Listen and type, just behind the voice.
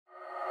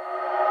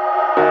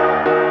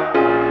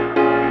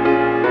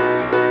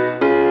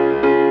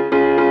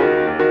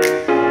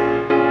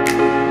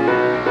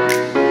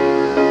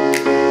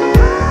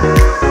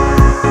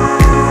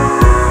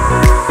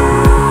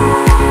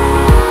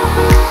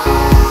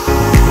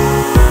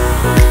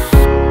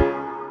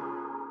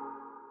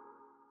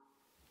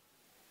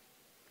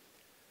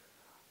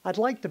I'd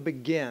like to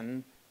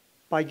begin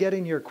by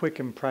getting your quick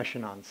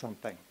impression on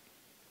something.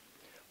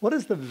 What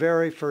is the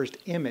very first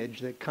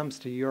image that comes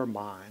to your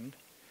mind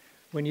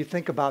when you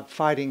think about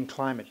fighting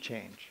climate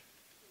change?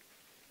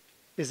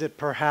 Is it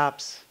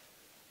perhaps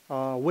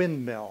a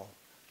windmill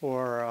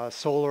or a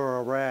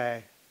solar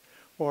array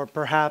or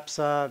perhaps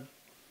a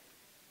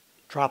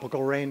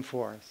tropical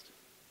rainforest?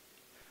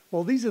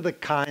 Well, these are the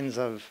kinds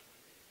of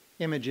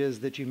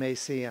images that you may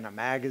see in a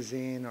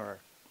magazine or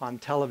on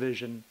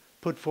television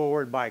put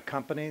forward by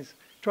companies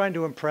trying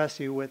to impress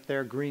you with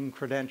their green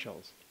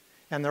credentials.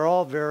 And they're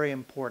all very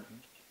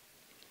important.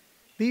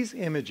 These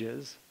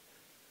images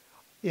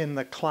in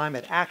the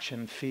climate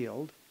action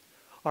field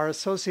are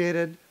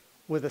associated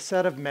with a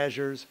set of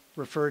measures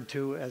referred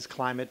to as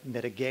climate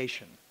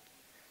mitigation.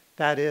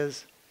 That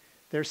is,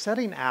 they're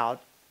setting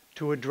out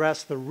to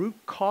address the root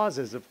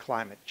causes of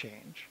climate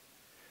change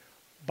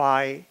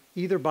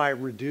either by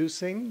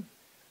reducing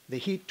the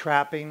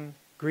heat-trapping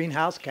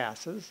greenhouse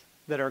gases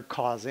that are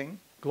causing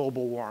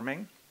global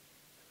warming,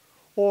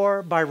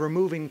 or by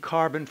removing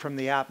carbon from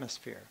the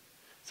atmosphere,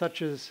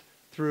 such as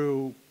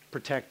through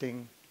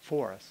protecting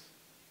forests.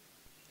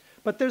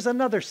 But there's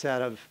another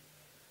set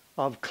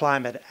of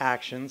climate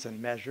actions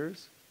and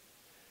measures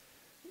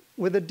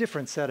with a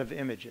different set of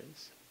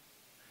images.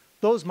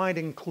 Those might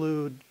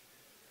include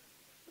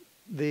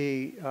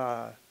the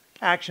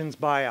actions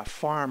by a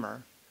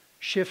farmer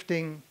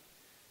shifting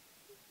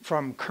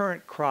from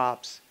current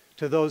crops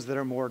to those that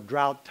are more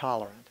drought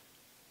tolerant,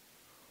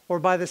 or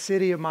by the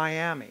city of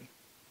Miami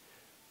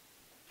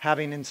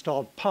having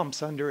installed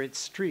pumps under its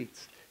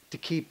streets to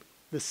keep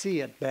the sea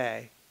at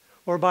bay,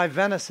 or by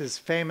Venice's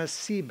famous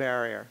sea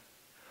barrier,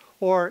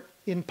 or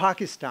in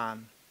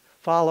Pakistan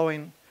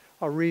following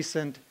a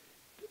recent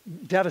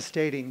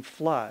devastating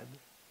flood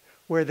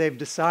where they've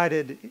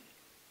decided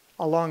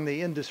along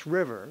the Indus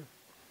River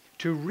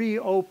to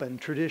reopen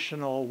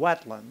traditional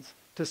wetlands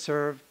to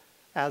serve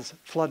as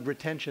flood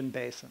retention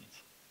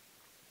basins.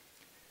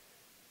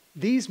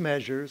 These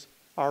measures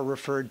are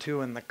referred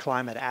to in the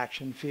climate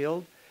action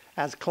field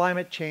as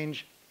climate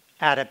change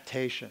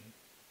adaptation.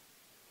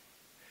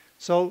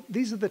 So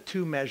these are the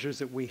two measures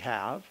that we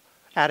have.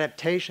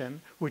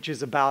 Adaptation, which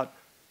is about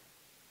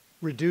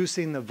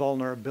reducing the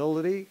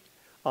vulnerability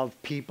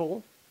of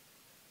people,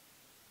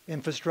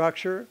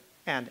 infrastructure,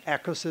 and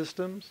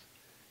ecosystems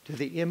to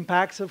the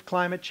impacts of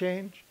climate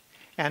change,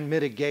 and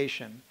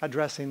mitigation,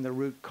 addressing the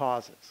root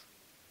causes.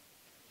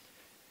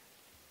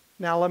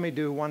 Now let me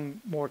do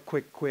one more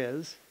quick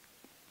quiz.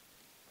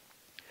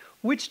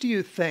 Which do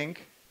you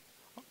think,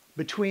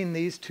 between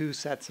these two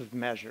sets of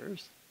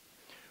measures,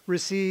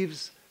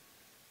 receives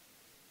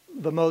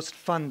the most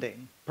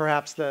funding,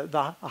 perhaps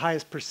the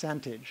highest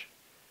percentage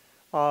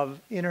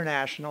of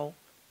international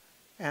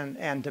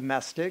and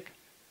domestic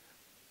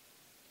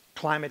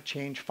climate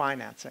change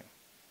financing?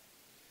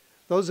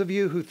 Those of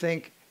you who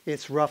think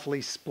it's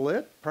roughly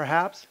split,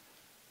 perhaps,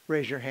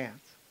 raise your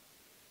hands.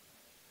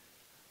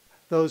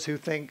 Those who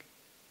think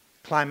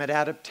climate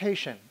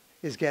adaptation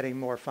is getting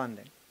more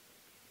funding.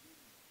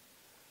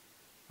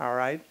 All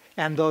right?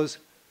 And those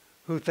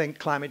who think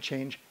climate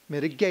change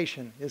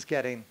mitigation is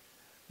getting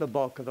the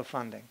bulk of the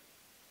funding.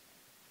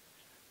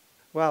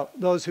 Well,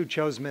 those who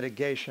chose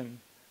mitigation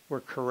were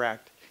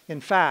correct.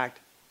 In fact,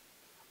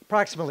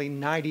 approximately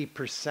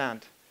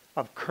 90%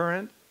 of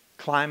current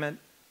climate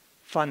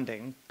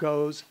funding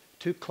goes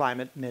to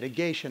climate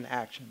mitigation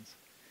actions,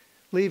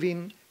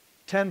 leaving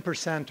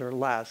 10% or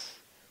less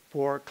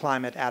for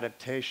climate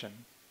adaptation.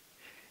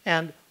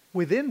 And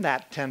within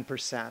that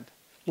 10%,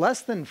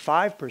 less than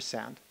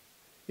 5%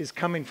 is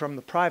coming from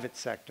the private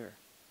sector.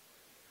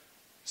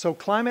 So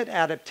climate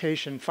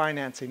adaptation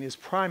financing is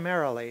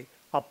primarily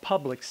a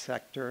public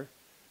sector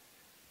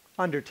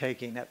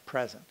undertaking at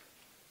present.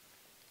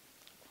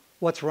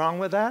 What's wrong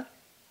with that?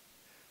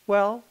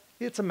 Well,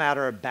 it's a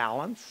matter of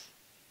balance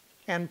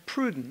and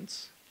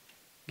prudence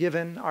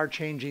given our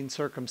changing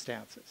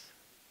circumstances.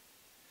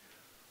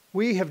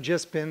 We have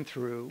just been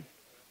through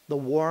the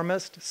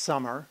warmest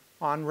summer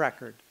on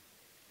record,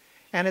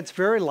 and it's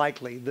very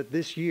likely that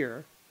this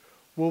year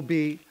will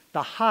be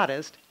the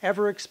hottest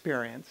ever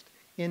experienced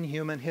in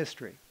human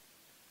history.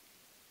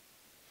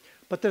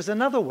 But there's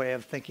another way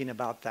of thinking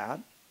about that.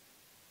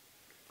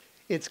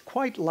 It's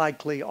quite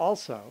likely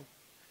also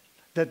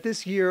that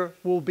this year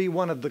will be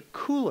one of the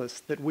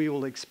coolest that we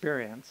will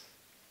experience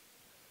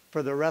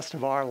for the rest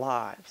of our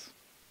lives.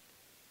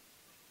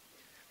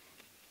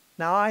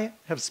 Now, I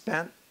have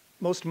spent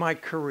most of my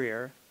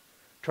career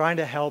trying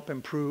to help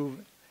improve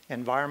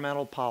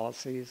environmental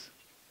policies,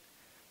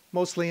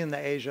 mostly in the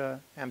Asia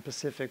and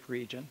Pacific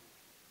region.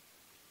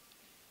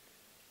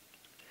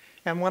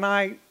 And when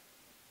I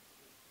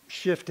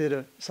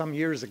shifted some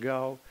years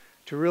ago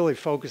to really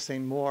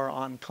focusing more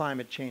on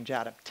climate change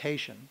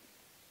adaptation,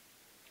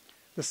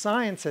 the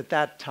science at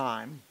that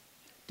time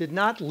did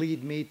not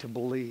lead me to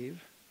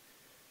believe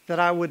that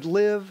I would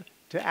live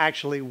to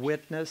actually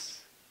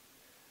witness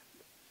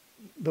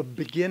the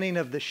beginning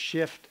of the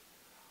shift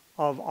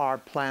of our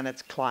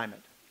planet's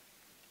climate.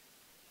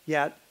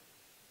 Yet,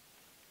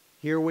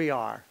 here we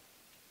are,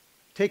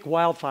 Take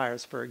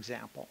wildfires, for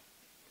example.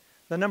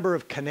 The number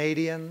of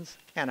Canadians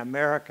and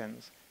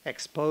Americans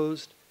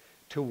exposed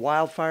to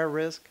wildfire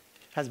risk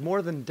has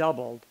more than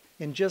doubled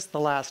in just the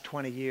last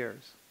 20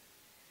 years.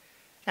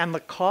 And the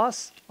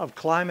costs of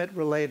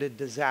climate-related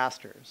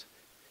disasters,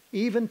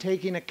 even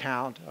taking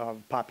account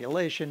of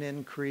population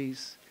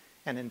increase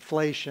and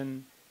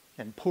inflation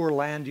and poor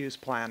land use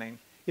planning,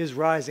 is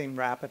rising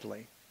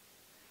rapidly.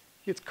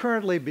 It's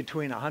currently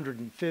between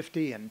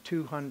 150 and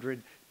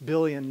 200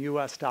 billion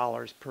US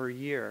dollars per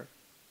year,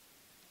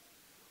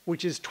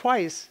 which is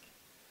twice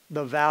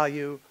the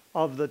value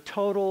of the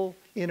total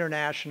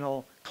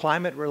international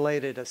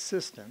climate-related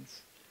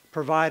assistance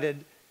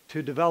provided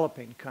to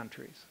developing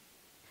countries.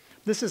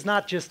 This is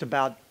not just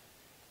about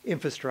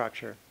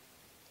infrastructure.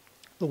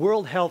 The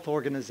World Health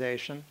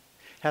Organization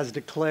has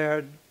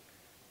declared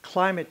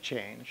climate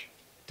change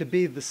to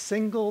be the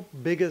single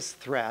biggest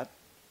threat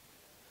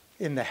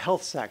in the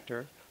health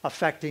sector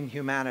affecting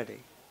humanity.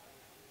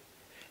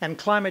 And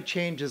climate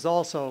change is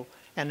also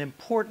an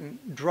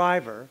important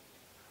driver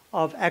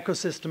of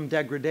ecosystem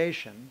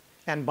degradation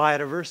and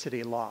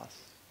biodiversity loss.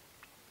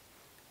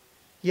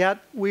 Yet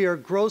we are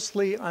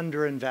grossly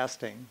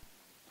underinvesting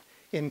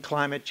in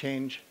climate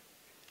change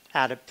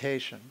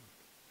adaptation.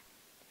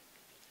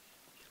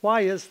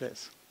 Why is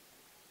this?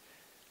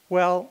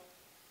 Well,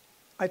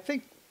 I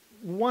think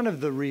one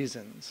of the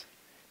reasons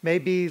may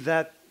be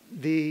that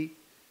the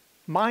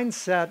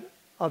mindset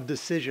of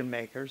decision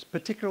makers,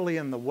 particularly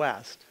in the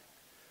West,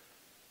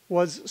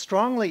 was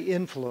strongly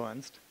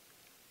influenced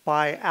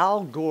by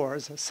Al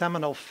Gore's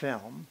seminal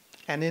film,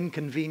 An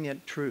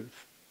Inconvenient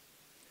Truth.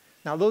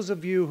 Now, those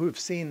of you who've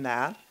seen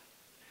that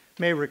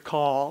may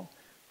recall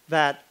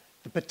that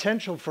the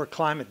potential for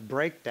climate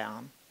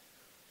breakdown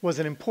was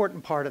an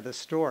important part of the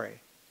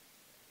story.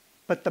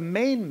 But the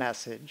main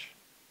message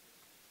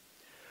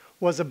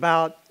was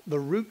about the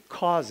root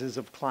causes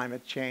of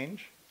climate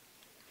change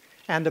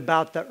and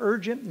about the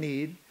urgent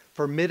need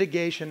for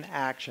mitigation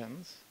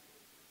actions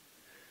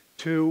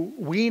to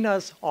wean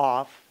us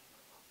off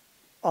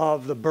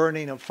of the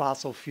burning of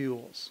fossil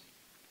fuels.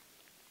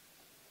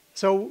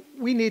 So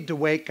we need to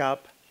wake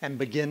up and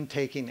begin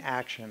taking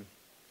action.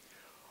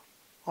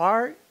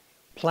 Our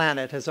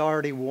planet has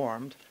already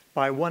warmed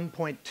by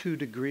 1.2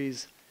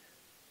 degrees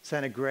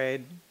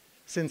centigrade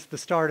since the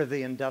start of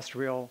the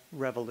Industrial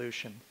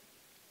Revolution.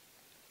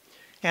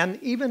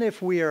 And even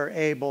if we are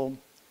able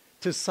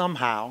to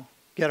somehow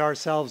get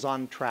ourselves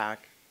on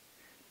track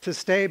to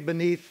stay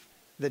beneath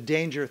the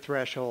danger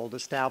threshold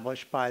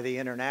established by the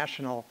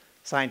international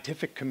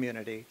scientific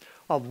community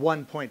of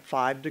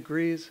 1.5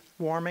 degrees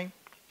warming,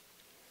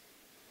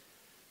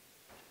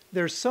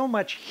 there's so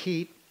much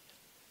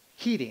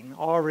heating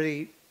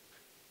already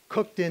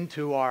cooked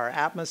into our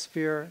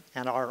atmosphere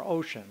and our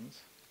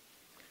oceans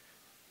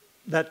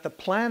that the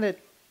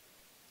planet's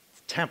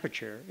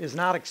temperature is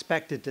not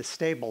expected to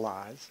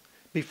stabilize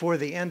before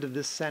the end of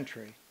this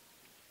century.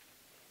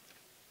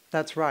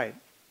 That's right.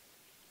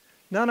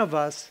 None of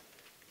us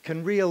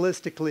can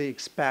realistically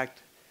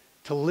expect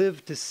to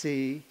live to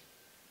see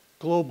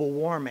global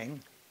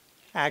warming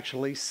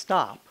actually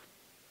stop.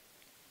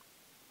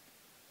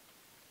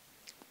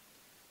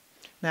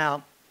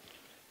 Now,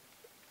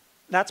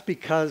 that's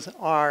because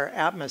our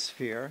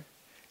atmosphere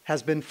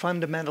has been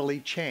fundamentally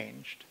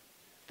changed.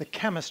 The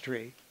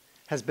chemistry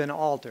has been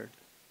altered.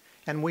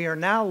 And we are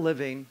now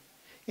living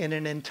in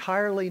an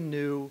entirely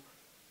new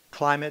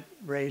climate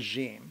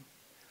regime,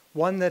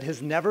 one that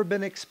has never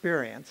been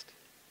experienced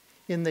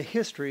in the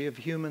history of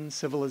human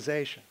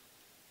civilization.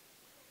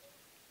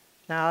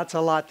 Now, that's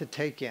a lot to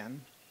take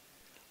in.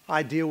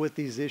 I deal with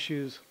these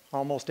issues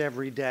almost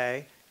every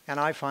day, and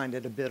I find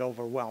it a bit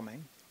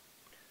overwhelming.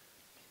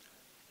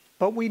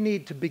 But we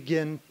need to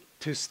begin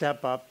to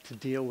step up to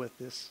deal with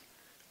this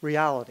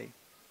reality.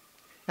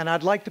 And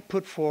I'd like to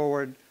put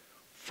forward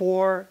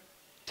 4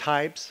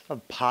 types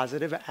of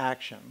positive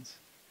actions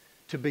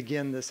to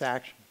begin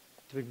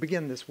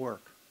this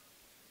work.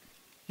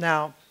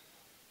 Now,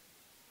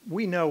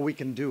 we know we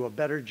can do a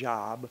better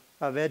job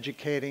of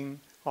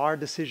educating our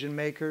decision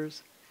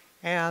makers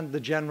and the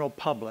general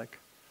public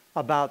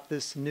about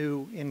this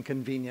new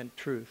inconvenient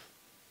truth.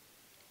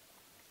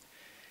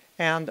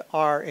 And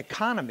our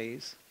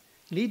economies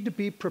need to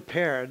be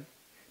prepared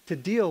to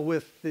deal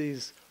with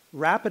these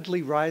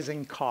rapidly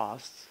rising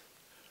costs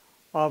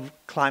of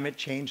climate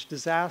change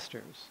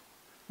disasters,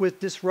 with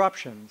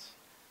disruptions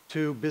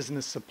to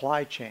business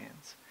supply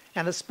chains,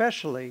 and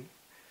especially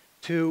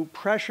to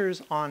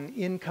pressures on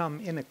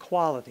income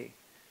inequality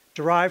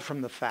derived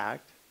from the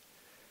fact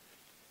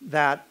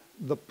that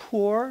the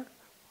poor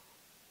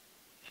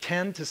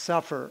tend to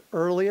suffer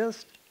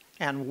earliest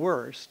and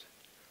worst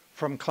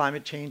from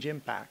climate change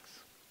impacts.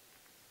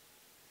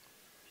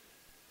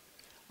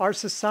 Our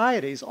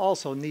societies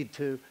also need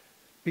to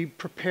be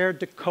prepared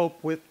to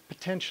cope with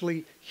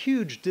potentially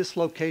huge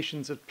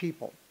dislocations of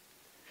people,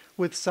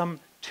 with some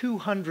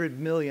 200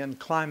 million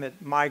climate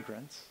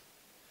migrants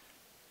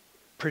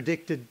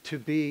predicted to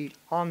be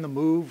on the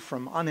move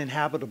from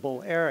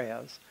uninhabitable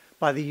areas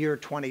by the year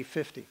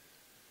 2050.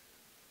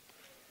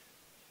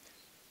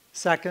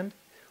 Second,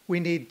 we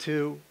need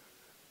to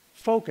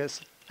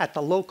focus at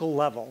the local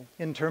level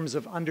in terms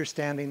of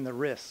understanding the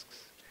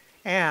risks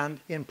and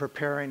in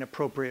preparing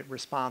appropriate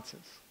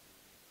responses.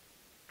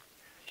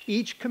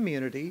 Each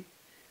community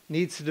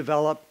needs to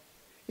develop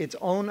its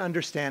own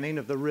understanding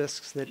of the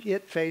risks that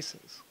it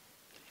faces,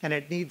 and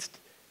it needs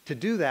to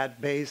do that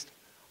based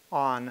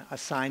on a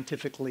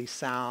scientifically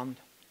sound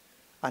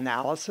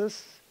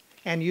analysis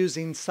and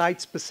using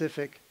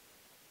site-specific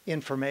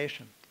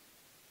information.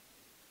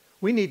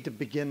 We need to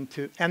begin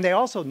to, and they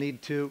also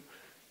need to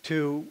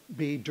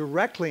be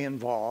directly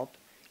involved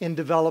in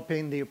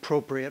developing the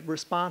appropriate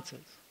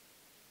responses.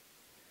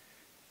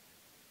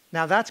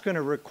 Now that's going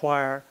to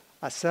require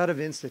a set of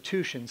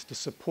institutions to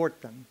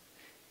support them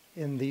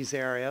in these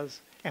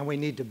areas, and we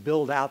need to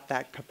build out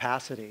that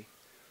capacity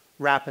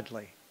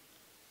rapidly.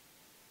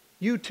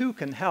 You too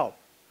can help.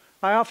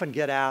 I often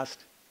get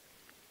asked,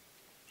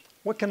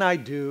 what can I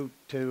do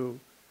to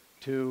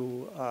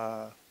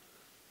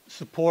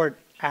support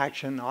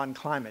action on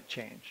climate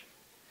change?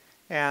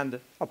 And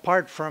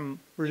apart from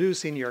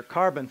reducing your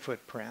carbon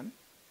footprint,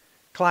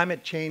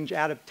 climate change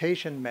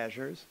adaptation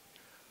measures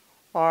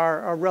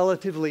are a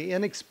relatively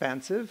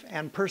inexpensive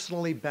and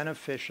personally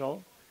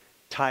beneficial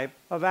type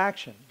of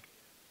action.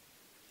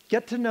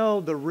 Get to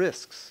know the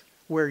risks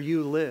where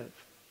you live.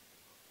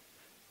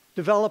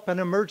 Develop an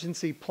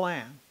emergency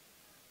plan.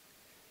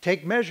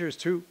 Take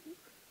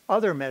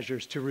other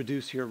measures to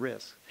reduce your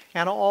risk,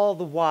 and all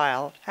the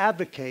while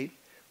advocate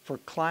for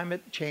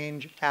climate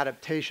change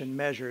adaptation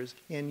measures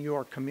in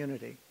your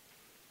community.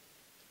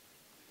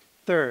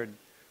 Third,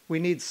 we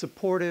need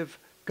supportive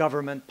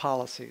government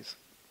policies.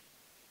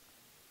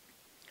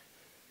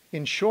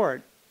 In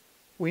short,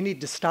 we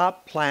need to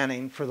stop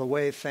planning for the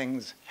way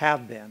things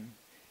have been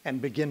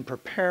and begin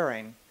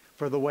preparing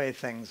for the way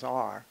things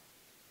are.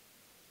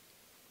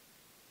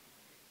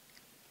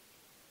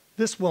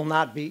 This will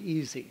not be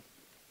easy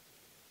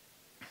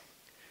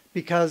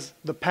because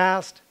the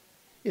past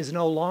is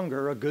no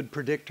longer a good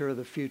predictor of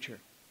the future.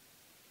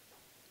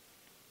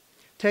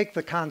 Take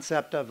the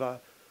concept of a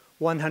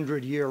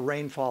 100-year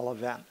rainfall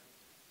event.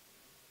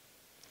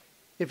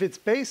 If it's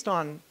based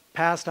on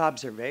past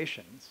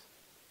observations,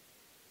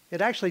 it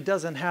actually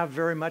doesn't have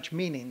very much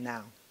meaning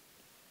now.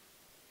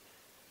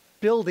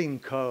 Building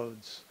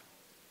codes,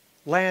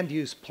 land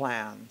use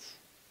plans,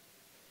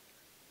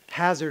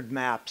 hazard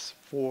maps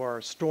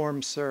for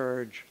storm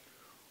surge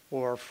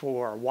or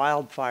for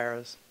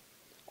wildfires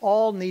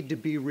all need to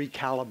be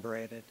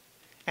recalibrated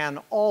and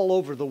all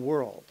over the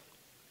world.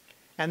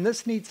 And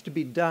this needs to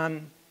be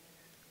done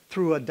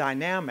through a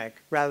dynamic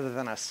rather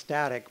than a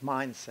static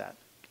mindset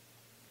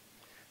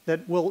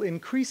that will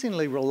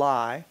increasingly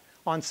rely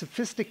on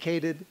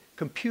sophisticated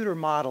computer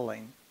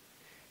modeling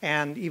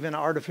and even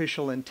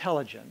artificial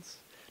intelligence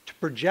to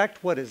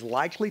project what is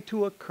likely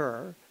to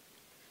occur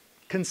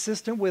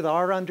consistent with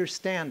our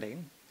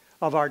understanding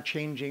of our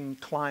changing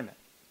climate.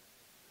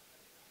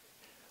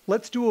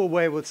 Let's do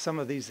away with some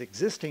of these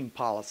existing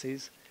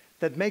policies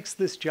that makes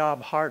this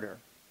job harder,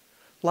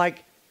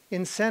 like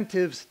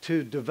incentives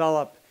to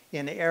develop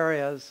in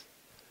areas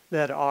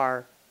that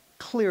are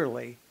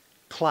clearly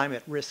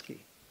climate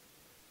risky.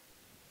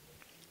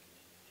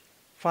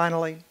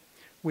 Finally,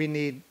 we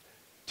need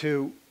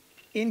to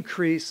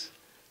increase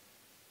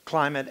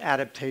climate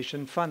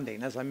adaptation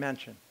funding, as I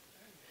mentioned.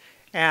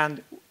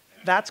 And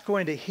that's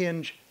going to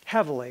hinge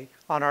heavily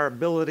on our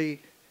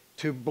ability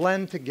to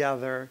blend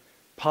together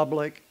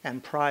public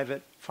and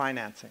private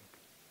financing.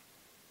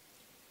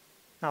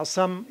 Now,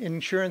 some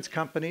insurance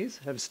companies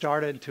have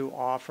started to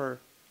offer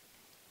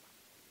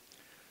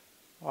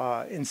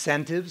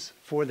incentives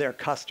for their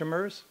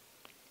customers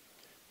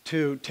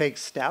to take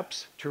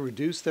steps to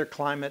reduce their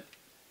climate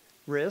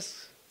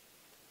risks.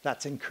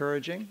 That's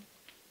encouraging.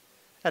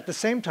 At the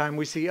same time,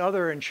 we see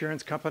other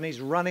insurance companies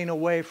running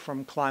away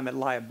from climate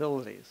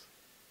liabilities.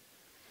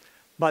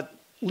 But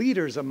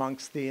leaders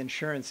amongst the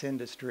insurance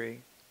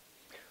industry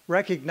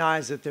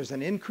recognize that there's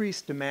an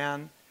increased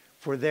demand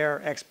for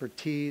their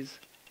expertise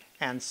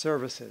and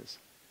services,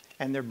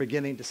 and they're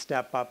beginning to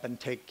step up and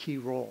take key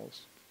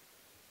roles.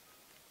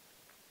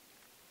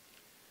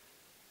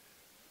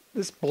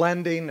 This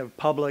blending of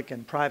public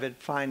and private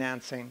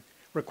financing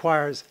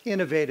requires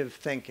innovative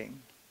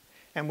thinking,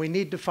 and we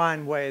need to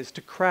find ways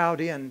to crowd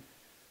in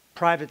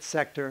private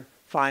sector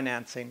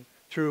financing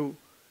through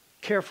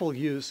careful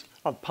use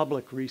of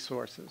public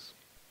resources.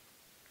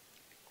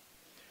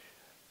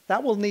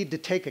 That will need to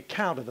take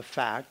account of the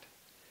fact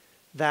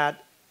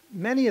that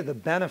many of the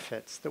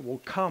benefits that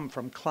will come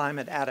from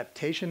climate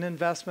adaptation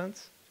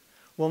investments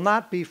will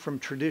not be from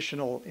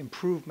traditional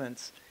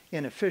improvements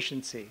in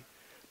efficiency,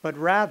 but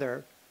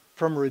rather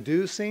from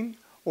reducing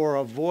or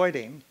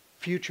avoiding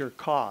future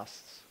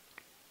costs.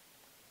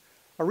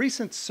 A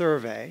recent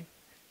survey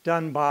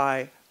done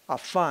by a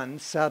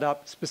fund set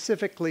up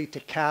specifically to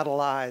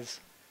catalyze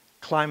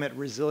climate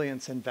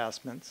resilience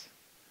investments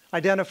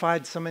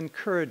identified some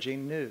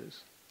encouraging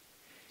news.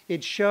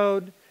 It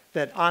showed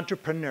that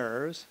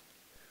entrepreneurs,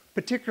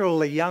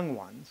 particularly young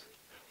ones,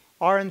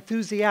 are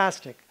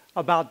enthusiastic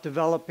about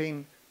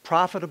developing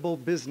profitable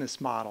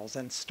business models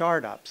and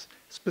startups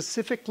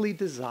specifically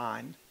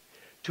designed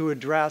to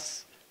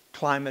address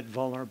climate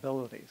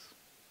vulnerabilities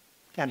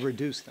and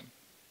reduce them.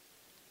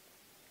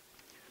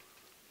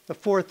 The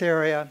fourth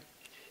area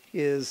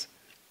is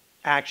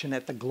action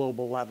at the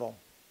global level.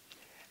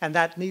 And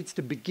that needs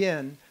to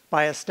begin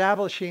by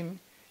establishing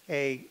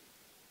a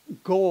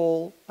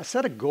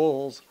set of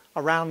goals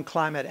around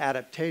climate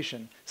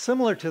adaptation,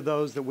 similar to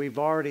those that we've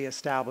already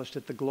established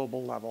at the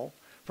global level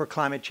for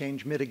climate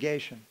change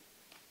mitigation.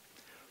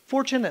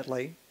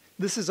 Fortunately,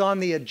 this is on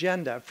the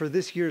agenda for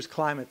this year's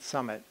climate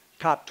summit,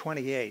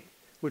 COP28,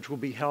 which will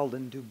be held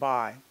in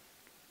Dubai.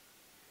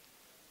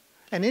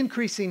 An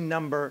increasing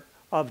number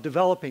of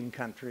developing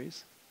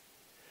countries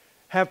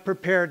have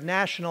prepared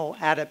national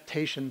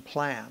adaptation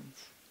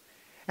plans,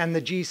 and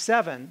the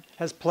G7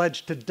 has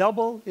pledged to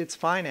double its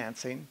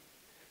financing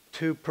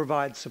to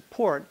provide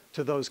support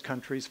to those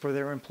countries for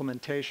their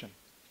implementation.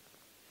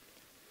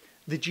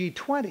 The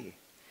G20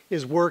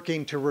 is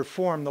working to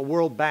reform the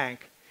World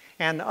Bank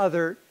and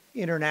other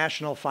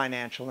international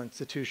financial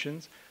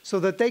institutions so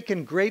that they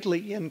can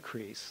greatly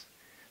increase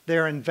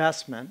their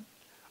investment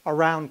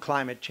around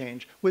climate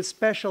change with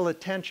special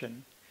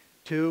attention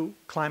to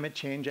climate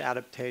change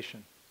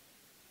adaptation.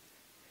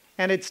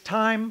 And it's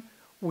time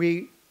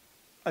we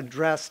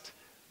addressed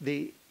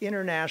the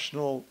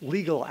international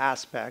legal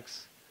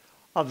aspects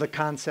of the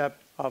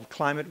concept of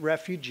climate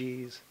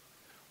refugees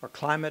or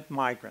climate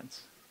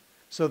migrants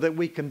so that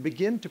we can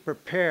begin to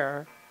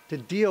prepare to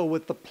deal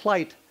with the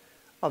plight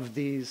of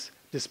these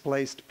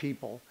displaced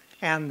people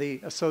and the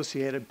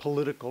associated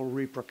political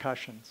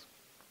repercussions.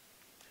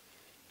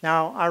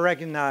 Now, I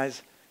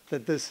recognize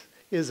that this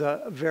is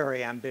a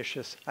very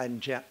ambitious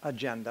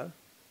agenda,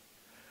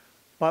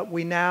 but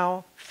we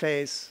now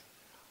face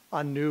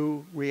a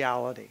new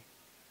reality.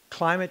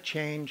 Climate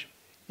change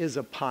is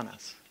upon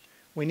us.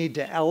 We need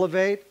to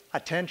elevate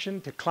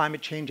attention to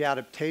climate change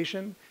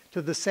adaptation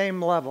to the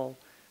same level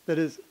that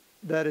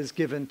is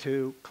given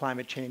to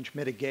climate change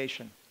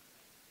mitigation.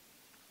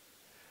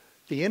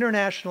 The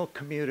international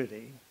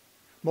community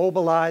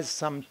mobilized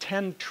some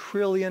 $10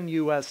 trillion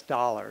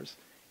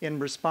in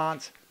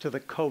response to the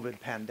COVID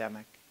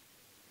pandemic.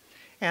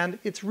 And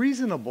it's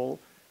reasonable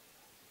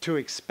to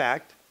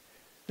expect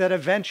that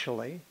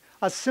eventually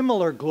a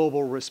similar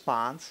global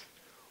response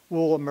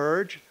will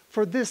emerge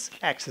for this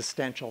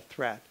existential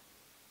threat.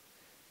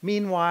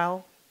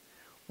 Meanwhile,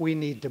 we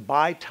need to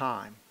buy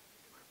time.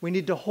 We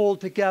need to hold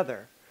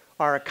together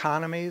our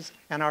economies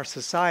and our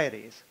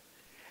societies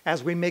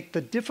as we make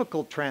the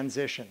difficult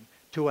transition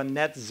to a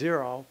net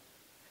zero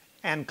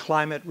and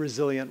climate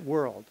resilient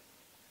world.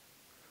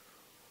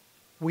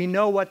 We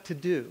know what to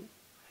do,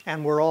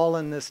 and we're all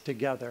in this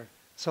together,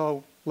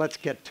 so let's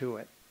get to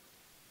it.